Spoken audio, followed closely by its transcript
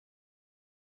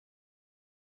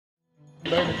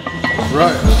Right.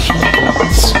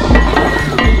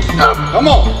 Come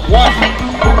on. 1.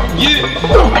 Yeah.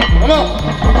 Come on.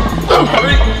 3,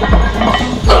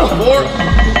 4,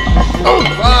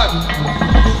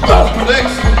 5,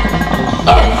 6,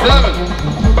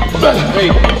 7,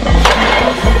 8.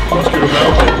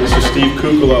 This is Steve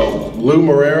Kuclo, Lou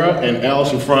Morera, and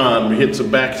Allison Fran. We hit some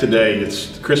back today.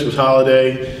 It's the Christmas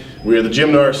holiday. We're at the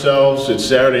gym to ourselves. It's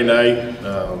Saturday night.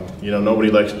 You know, nobody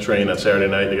likes to train on Saturday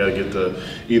night. They got to get the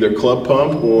either club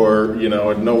pump or, you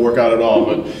know, no workout at all.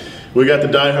 But we got the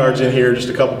diehards in here, just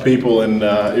a couple people, and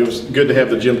it was good to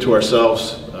have the gym to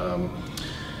ourselves.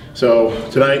 So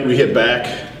tonight we hit back.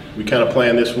 We kind of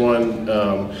planned this one.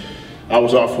 I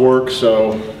was off work,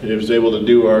 so I was able to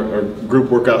do our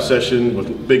group workout session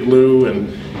with Big Lou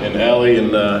and Allie,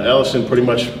 and Allison pretty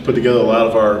much put together a lot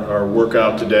of our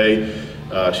workout today.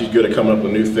 She's good at coming up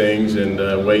with new things and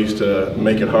ways to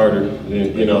make it harder.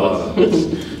 You know, it's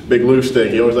Big Lou's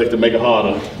thing. He always likes to make it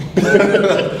harder.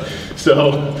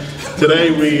 So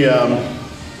today we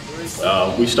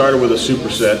started with a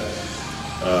superset.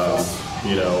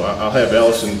 You know, I'll have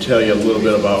Allison tell you a little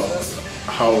bit about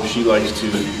how she likes to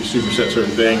superset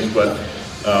certain things, but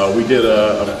we did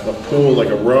a pull,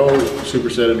 like a row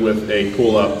supersetted with a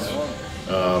pull-up,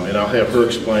 and I'll have her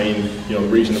explain, you know, the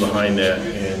reason behind that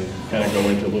and kind of go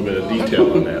into a little bit of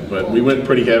detail on that. But we went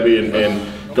pretty heavy, and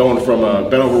going from a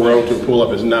bent over row to a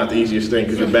pull-up is not the easiest thing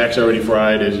because your back's already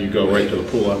fried as you go right to the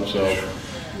pull-up. So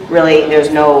really, there's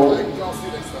no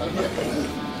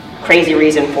crazy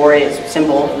reason for it. It's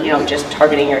simple, you know, just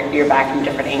targeting your back from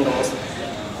different angles.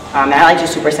 And I like to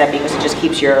superset because it just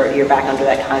keeps your back under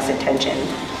that constant tension,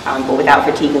 but without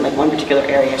fatiguing like one particular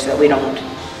area, so that we don't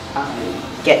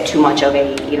get too much of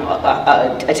a, you know,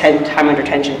 a time under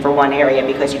tension for one area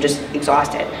because you're just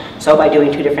exhausted. So by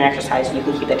doing 2 different exercises, you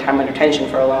can keep that time under tension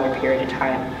for a longer period of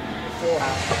time.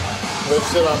 Let's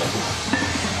sit on it.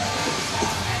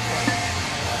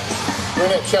 Bring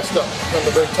that chest up on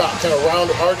the very top, kind of round,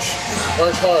 arch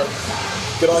hard.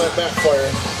 Get all that back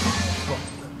fire.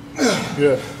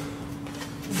 Good.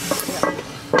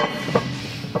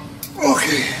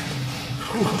 Okay.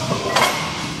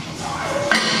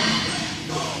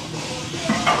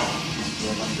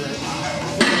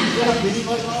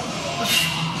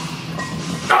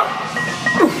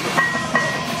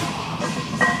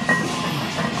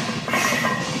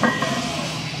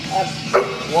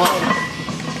 One,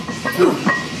 2,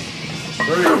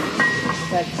 3,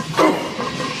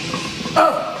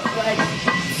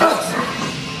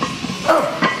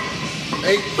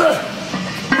 8.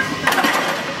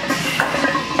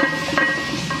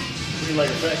 Looking like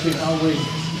a fat kid, how we?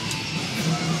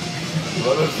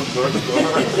 Well, that's some good.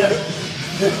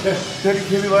 Take it,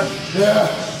 Kimmy, left? Yeah.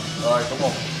 All right, come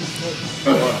on.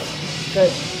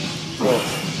 Good. Whoa.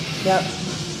 Yep.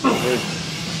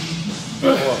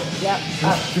 Good. Whoa. Yep.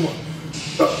 Up. Come on.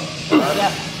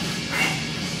 Yep.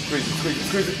 Squeeze it, squeeze it,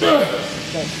 squeeze it. Good.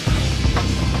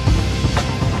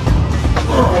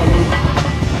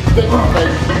 Stay with me,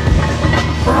 baby.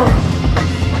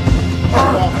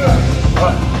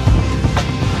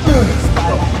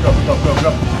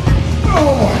 Go.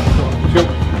 Oh. Go.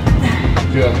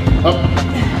 Yeah. Up.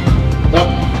 Up.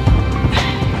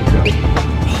 Good.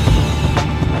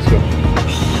 Let's go.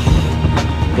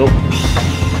 Go.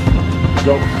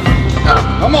 Go.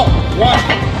 Come on. 1.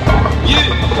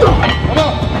 Yeah. Come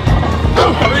on. 3,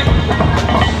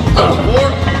 4,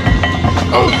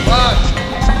 5,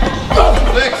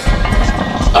 6,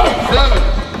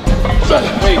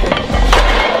 7, 8.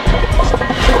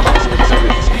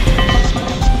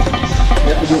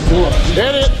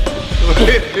 Hit it!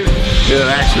 Get an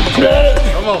action. Hit it!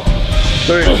 Come on.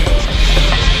 3.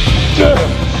 Yeah.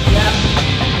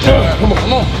 Come on,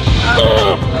 come on.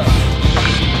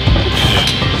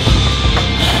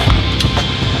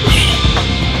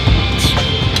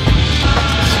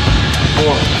 4,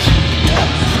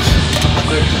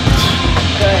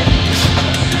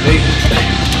 6, 8.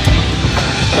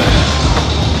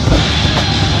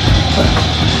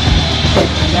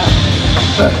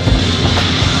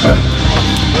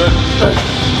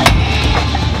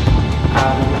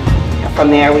 From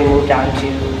there, we moved on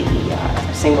to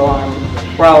the single arm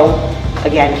row.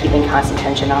 Again, keeping constant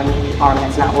tension on the arm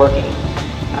that's not working.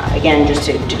 Again, just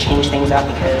to change things up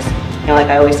because, you know, like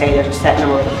I always say, there's a set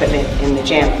number of equipment in the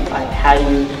gym, but how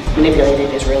you manipulate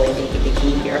it is really the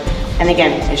key here. And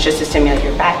again, it's just to stimulate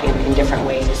your back in different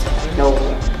ways. No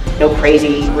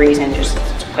crazy reason, just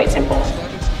it's quite simple.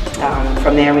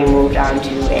 From there, we moved on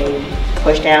to a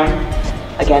push down.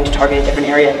 Again, to target a different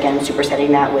area, again, supersetting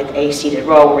that with a seated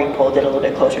row where we pulled it a little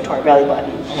bit closer to our belly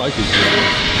button. I like it.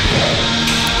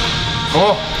 Come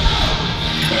on.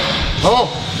 Come on.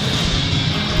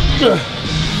 Good.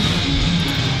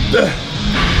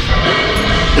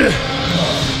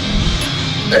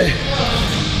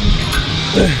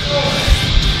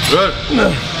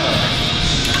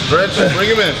 Stretch, bring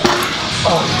him in.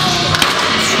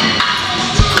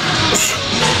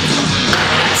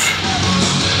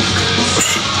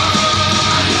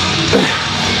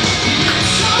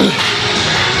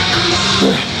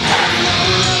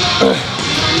 Good.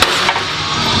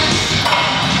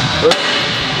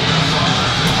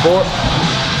 4,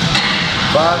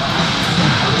 5,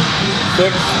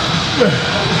 6,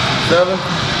 7.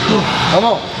 Come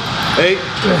on. 8,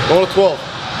 go to 12,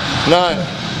 9,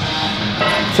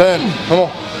 10, come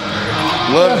on,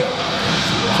 11,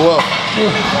 12.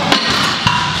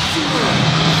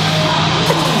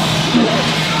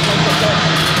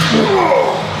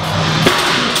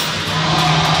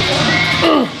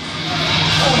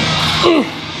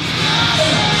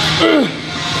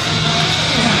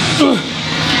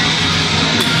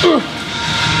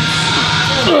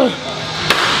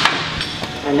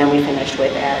 And then we finished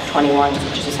with 21s,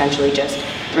 which is essentially just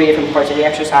 3 different parts of the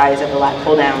exercise of the lat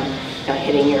pull down.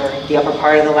 Hitting the upper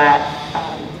part of the lat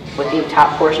with the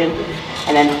top portion,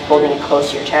 and then holding it close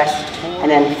to your chest, and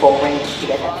then full range to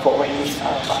get that full range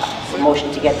of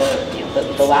motion to get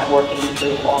the lat working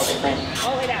through all different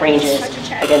ranges.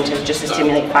 Again, just to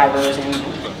stimulate fibers and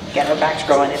get our backs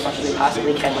growing as much as we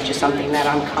possibly can, which is something that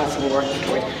I'm constantly working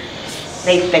towards.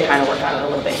 They kind of work on it a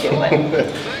little bit too.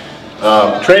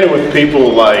 But. Training with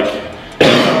people like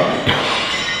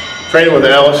training with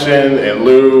Allison and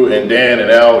Lou and Dan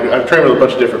and Al. I've trained with a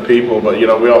bunch of different people, but we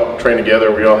all train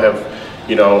together. We all have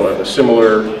a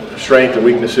similar strength and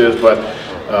weaknesses. But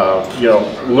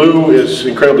Lou is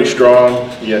incredibly strong,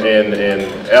 and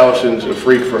Allison's a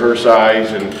freak for her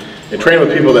size. And training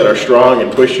with people that are strong and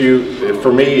push you,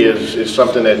 for me, is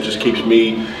something that just keeps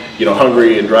me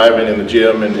hungry and driving in the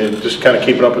gym, and just kind of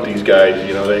keeping up with these guys.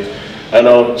 I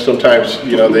know sometimes,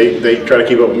 they try to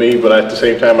keep up with me, but at the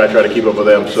same time I try to keep up with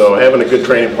them. So having a good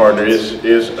training partner is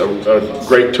a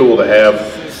great tool to have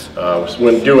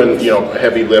when doing,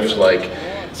 heavy lifts like,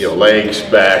 legs,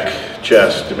 back,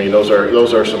 chest. I mean, those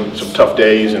are some tough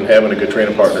days, and having a good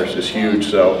training partner is huge.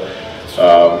 So,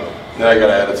 and I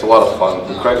gotta add, it's a lot of fun.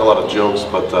 We crack a lot of jokes,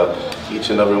 but each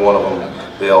and every one of them,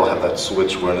 they all have that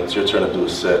switch when it's your turn to do a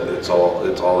set. It's all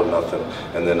or nothing.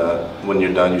 And then when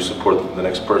you're done, you support the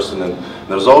next person. And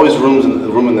there's always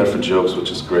room in there for jokes, which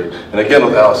is great. And again,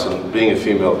 with Allison, being a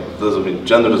female,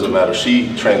 gender doesn't matter.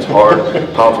 She trains hard,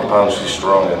 pound for pound. She's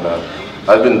strong, and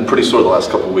I've been pretty sore the last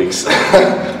couple of weeks.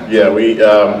 Yeah,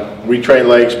 we trained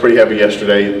legs pretty heavy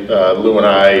yesterday, Lou and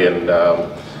I, and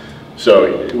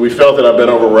so we felt that I've been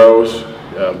over rows.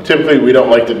 Typically, we don't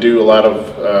like to do a lot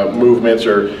of movements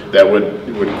or that would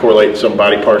correlate some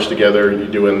body parts together. You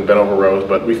doing bent over rows,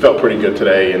 but we felt pretty good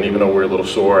today. And even though we're a little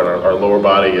sore in our lower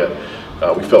body,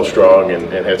 we felt strong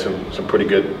and had some pretty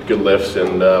good lifts.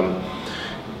 And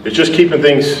it's just keeping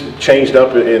things changed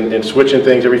up and switching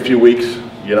things every few weeks.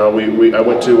 I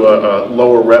went to a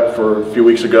lower rep for a few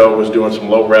weeks ago. Was doing some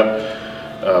low rep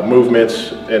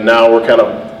movements, and now we're kind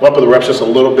of up with the reps just a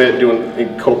little bit,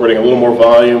 incorporating a little more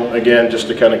volume again, just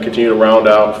to kind of continue to round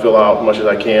out, fill out as much as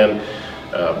I can.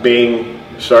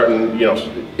 Starting,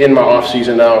 in my off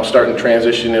season now, starting to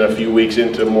transition in a few weeks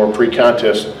into more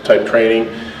pre-contest type training.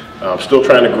 Still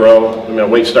trying to grow. My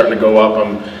weight's starting to go up.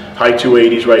 I'm high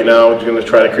 280s right now. I'm going to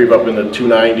try to creep up in the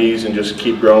 290s and just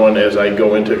keep growing as I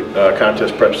go into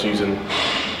contest prep season.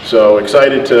 So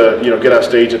excited to get on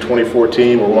stage at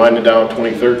 2014. We're winding down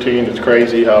 2013. It's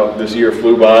crazy how this year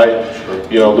flew by.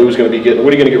 Sure. Lou's going to be getting.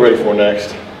 What are you going to get ready for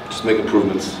next? Just make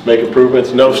improvements. Make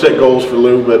improvements. No set goals for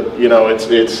Lou, but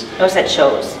it's. No set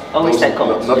shows. Always set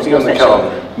goals. Nothing on the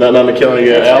calendar. Not on the calendar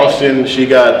yet. Allison, she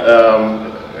got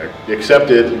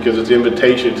accepted because it's an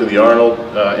invitation to the Arnold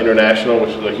International,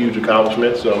 which is a huge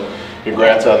accomplishment. So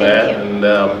congrats on that. And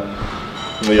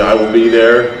I will be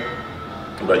there.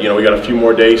 But we got a few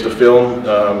more days to film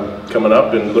coming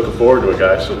up, and looking forward to it,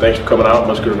 guys. So thanks for coming out,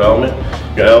 Muscular Development.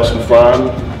 We got Allison Fran,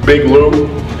 Big Lou,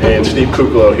 and Steve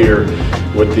Kuclo here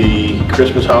with the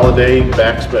Christmas holiday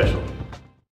back special.